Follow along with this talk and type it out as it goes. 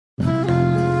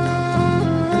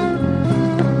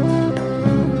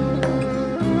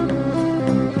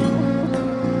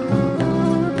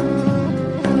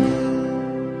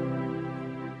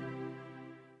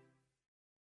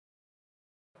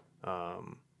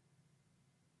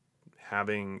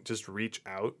having just reach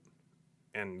out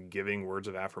and giving words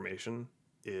of affirmation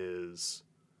is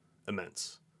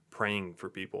immense. Praying for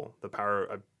people,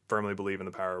 I firmly believe in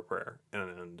the power of prayer,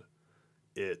 and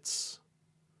it's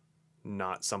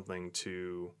not something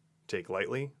to take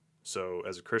lightly. So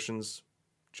as Christians,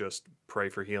 just pray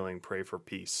for healing, pray for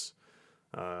peace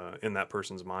in that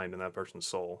person's mind, in that person's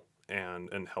soul,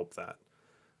 and help that.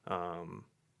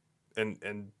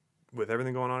 And with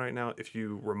everything going on right now, if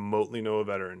you remotely know a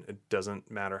veteran, it doesn't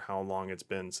matter how long it's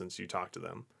been since you talked to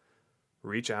them.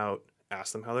 Reach out,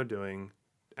 ask them how they're doing,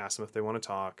 ask them if they want to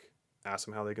talk, ask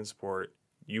them how they can support.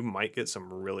 You might get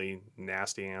some really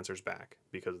nasty answers back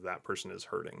because that person is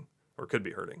hurting or could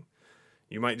be hurting.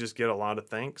 You might just get a lot of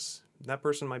thanks. That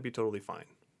person might be totally fine.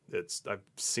 I've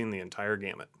seen the entire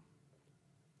gamut.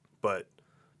 But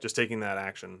just taking that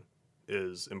action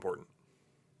is important.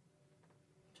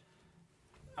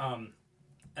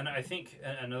 And I think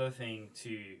another thing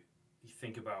to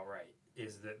think about, right,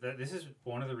 is that this is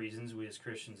one of the reasons we as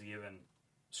Christians are given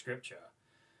Scripture.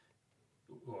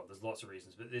 Well, there's lots of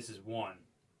reasons, but this is one.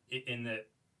 In that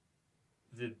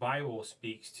the Bible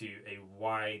speaks to a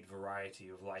wide variety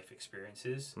of life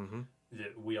experiences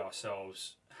that we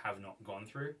ourselves have not gone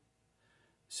through.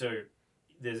 So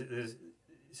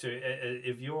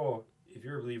if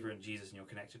you're a believer in Jesus and you're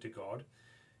connected to God,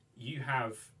 you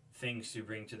have things to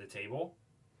bring to the table,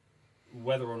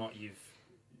 whether or not you've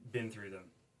been through them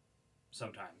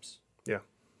sometimes. Yeah.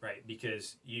 Right?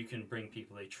 Because you can bring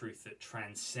people a truth that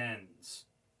transcends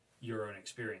your own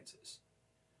experiences.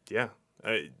 Yeah.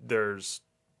 There's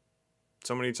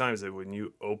so many times that when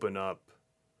you open up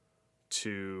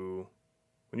to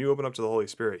the Holy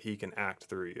Spirit, He can act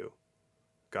through you.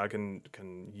 God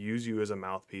can use you as a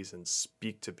mouthpiece and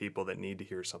speak to people that need to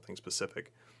hear something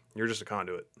specific. You're just a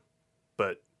conduit.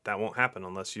 But that won't happen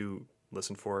unless you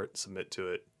listen for it, submit to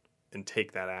it, and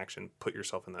take that action. Put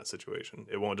yourself in that situation.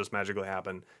 It won't just magically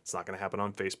happen. It's not going to happen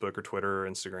on Facebook or Twitter or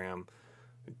Instagram.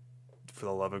 For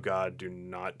the love of God, do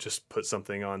not just put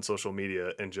something on social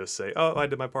media and just say, oh, I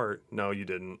did my part. No, you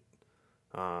didn't.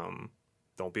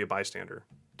 Don't be a bystander.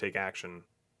 Take action.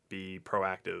 Be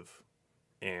proactive.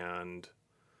 And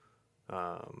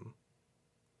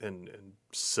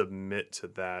submit to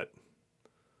that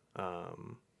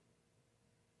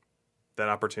that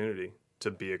opportunity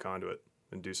to be a conduit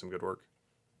and do some good work.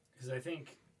 Because I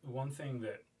think one thing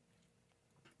that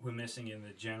we're missing in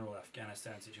the general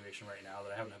Afghanistan situation right now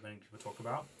that I haven't had many people talk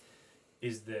about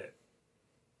is that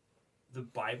the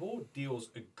Bible deals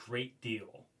a great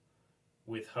deal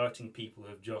with hurting people who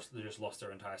have just lost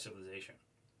their entire civilization.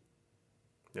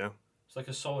 Yeah. It's like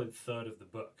a solid third of the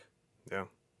book. Yeah.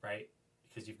 Right?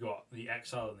 Because you've got the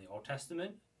exile in the Old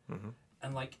Testament,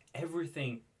 and like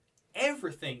everything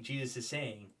Jesus is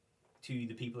saying to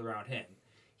the people around him,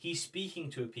 he's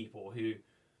speaking to a people who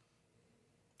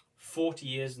 40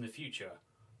 years in the future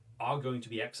are going to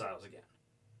be exiles again.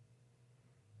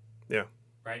 Yeah.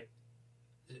 Right?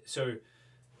 So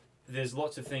there's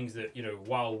lots of things that,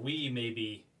 while we may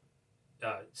be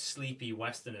sleepy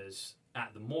Westerners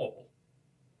at the mall,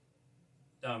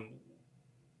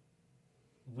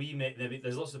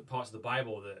 there's lots of parts of the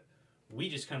Bible that we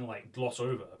just kind of like gloss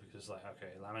over because like,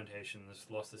 okay, Lamentations,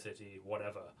 lost the city,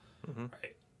 whatever,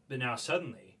 right? But now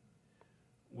suddenly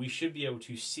we should be able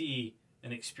to see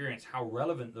and experience how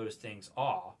relevant those things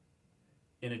are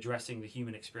in addressing the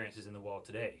human experiences in the world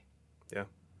today. Yeah.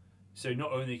 So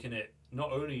not only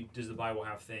does the Bible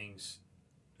have things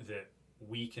that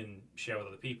we can share with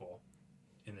other people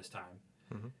in this time,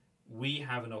 we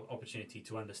have an opportunity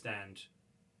to understand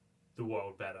the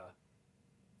world better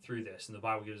through this, and the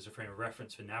Bible gives us a frame of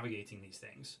reference for navigating these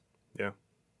things. Yeah.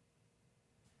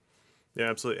 Yeah,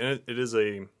 absolutely. And it is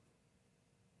a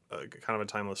kind of a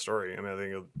timeless story. I mean, I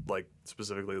think of, like,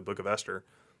 specifically the book of Esther.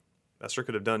 Esther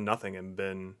could have done nothing and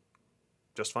been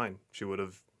just fine. She would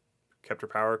have kept her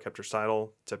power, kept her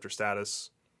title, kept her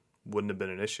status. Wouldn't have been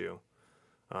an issue.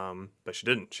 But she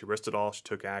didn't. She risked it all. She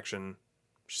took action.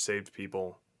 She saved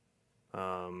people.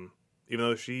 Even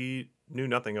though she knew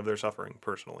nothing of their suffering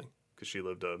personally, because she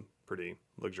lived a pretty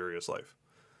luxurious life.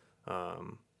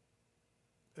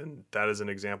 And that is an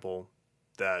example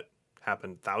that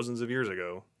happened thousands of years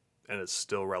ago and is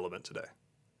still relevant today.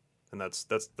 And that's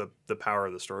the power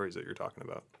of the stories that you're talking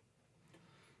about.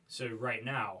 So right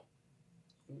now,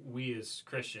 we as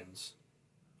Christians,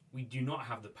 we do not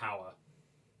have the power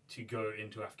to go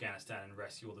into Afghanistan and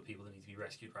rescue all the people that need to be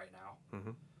rescued right now.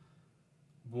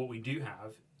 What we do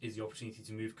have is the opportunity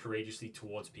to move courageously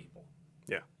towards people.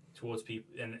 Yeah. Towards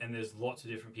people. And there's lots of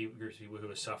different groups of people who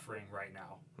are suffering right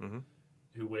now,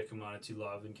 who we're commanded to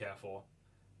love and care for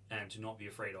and to not be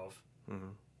afraid of,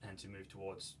 and to move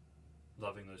towards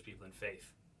loving those people in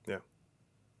faith. Yeah.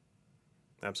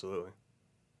 Absolutely.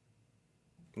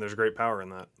 And there's great power in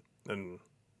that. And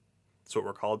it's what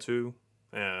we're called to,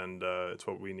 and it's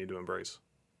what we need to embrace.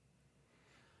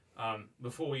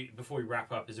 Before we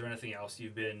wrap up, is there anything else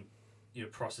you've been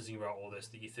processing about all this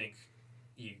that you think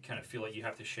you kind of feel like you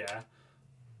have to share?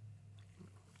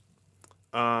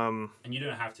 And you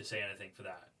don't have to say anything for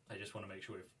that. I just want to make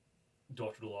sure we've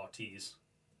dotted all our T's.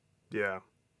 Yeah.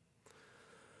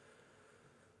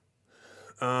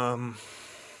 The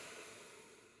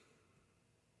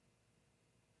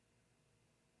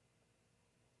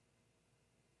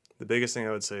biggest thing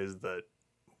I would say is that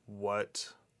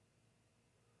what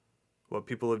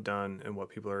people have done and what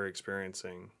people are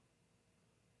experiencing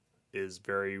is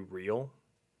very real.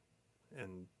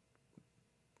 And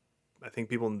I think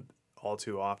people all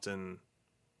too often,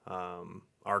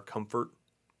 our comfort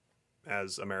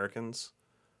as Americans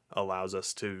allows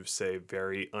us to say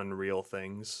very unreal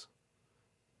things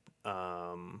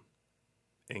and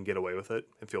get away with it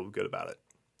and feel good about it.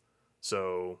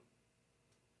 So,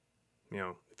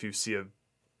 if you see a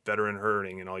veteran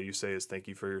hurting and all you say is thank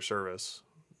you for your service,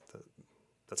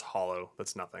 that's hollow.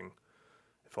 That's nothing.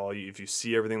 If you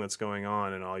see everything that's going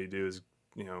on and all you do is,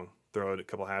 throw a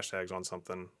couple hashtags on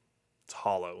something, it's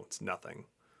hollow. It's nothing.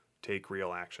 Take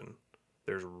real action.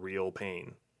 There's real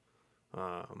pain.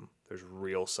 There's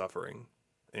real suffering.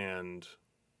 And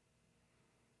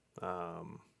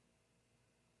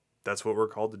that's what we're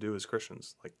called to do as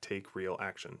Christians. Like, take real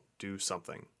action. Do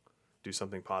something. Do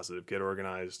something positive. Get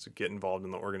organized. Get involved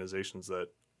in the organizations that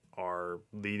are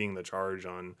leading the charge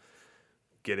on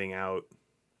getting out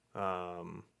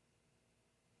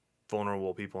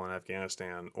vulnerable people in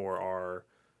Afghanistan, or are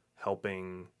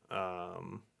helping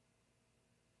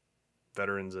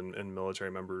veterans and military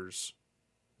members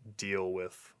deal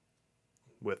with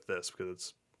this,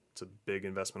 because it's a big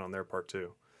investment on their part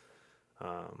too.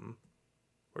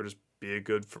 Or just be a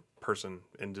good person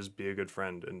and just be a good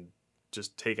friend and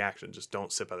just take action. Just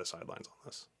don't sit by the sidelines on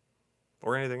this,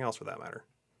 or anything else for that matter.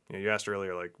 You asked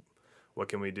earlier, like, what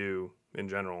can we do in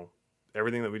general?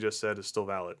 Everything that we just said is still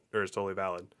valid, or is totally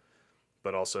valid,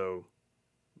 but also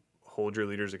hold your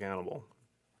leaders accountable.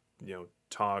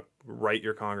 Write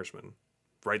your congressman,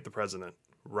 write the president,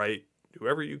 write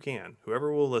whoever you can,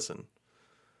 whoever will listen,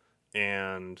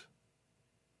 and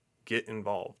get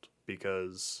involved,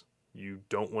 because you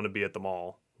don't want to be at the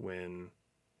mall when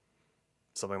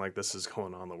something like this is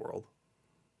going on in the world.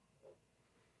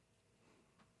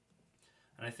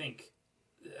 And I think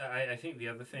the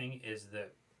other thing is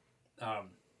that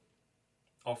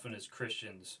often as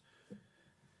Christians,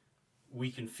 we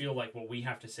can feel like what we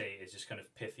have to say is just kind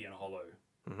of pithy and hollow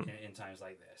in times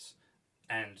like this,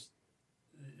 and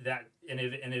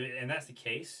if that's the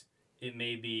case, it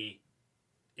may be.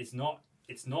 It's not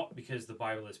because the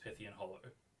Bible is pithy and hollow.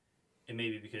 It may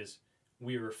be because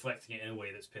we are reflecting it in a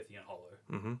way that's pithy and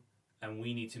hollow, and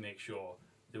we need to make sure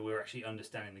that we're actually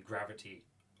understanding the gravity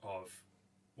of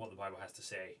what the Bible has to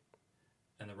say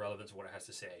and the relevance of what it has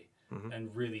to say,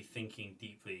 and really thinking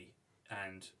deeply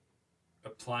and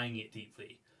applying it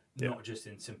deeply, not just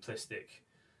in simplistic,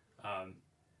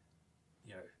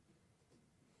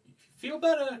 feel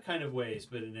better kind of ways,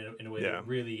 but in a way that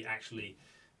really actually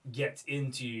gets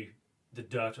into the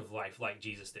dirt of life, like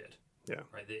Jesus did. Yeah.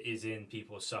 Right. That is in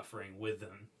people suffering with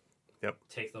them. Yep.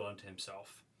 Take that onto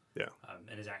himself. Yeah.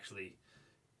 And is actually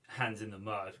hands in the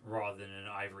mud rather than in an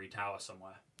ivory tower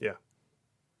somewhere. Yeah.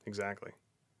 Exactly.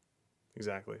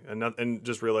 And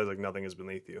just realize, like, nothing is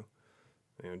beneath you.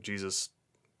 Jesus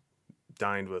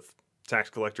dined with tax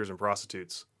collectors and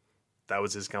prostitutes. That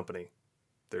was his company.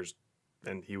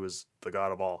 And he was the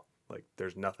God of all. Like,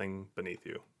 there's nothing beneath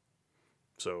you.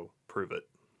 So prove it.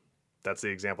 That's the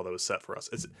example that was set for us.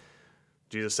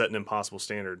 Jesus set an impossible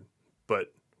standard,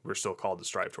 but we're still called to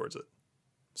strive towards it.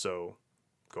 So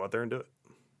go out there and do it.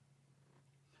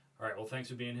 All right. Well, thanks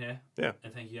for being here. Yeah.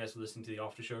 And thank you guys for listening to the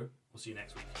Aftershow. We'll see you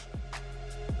next week.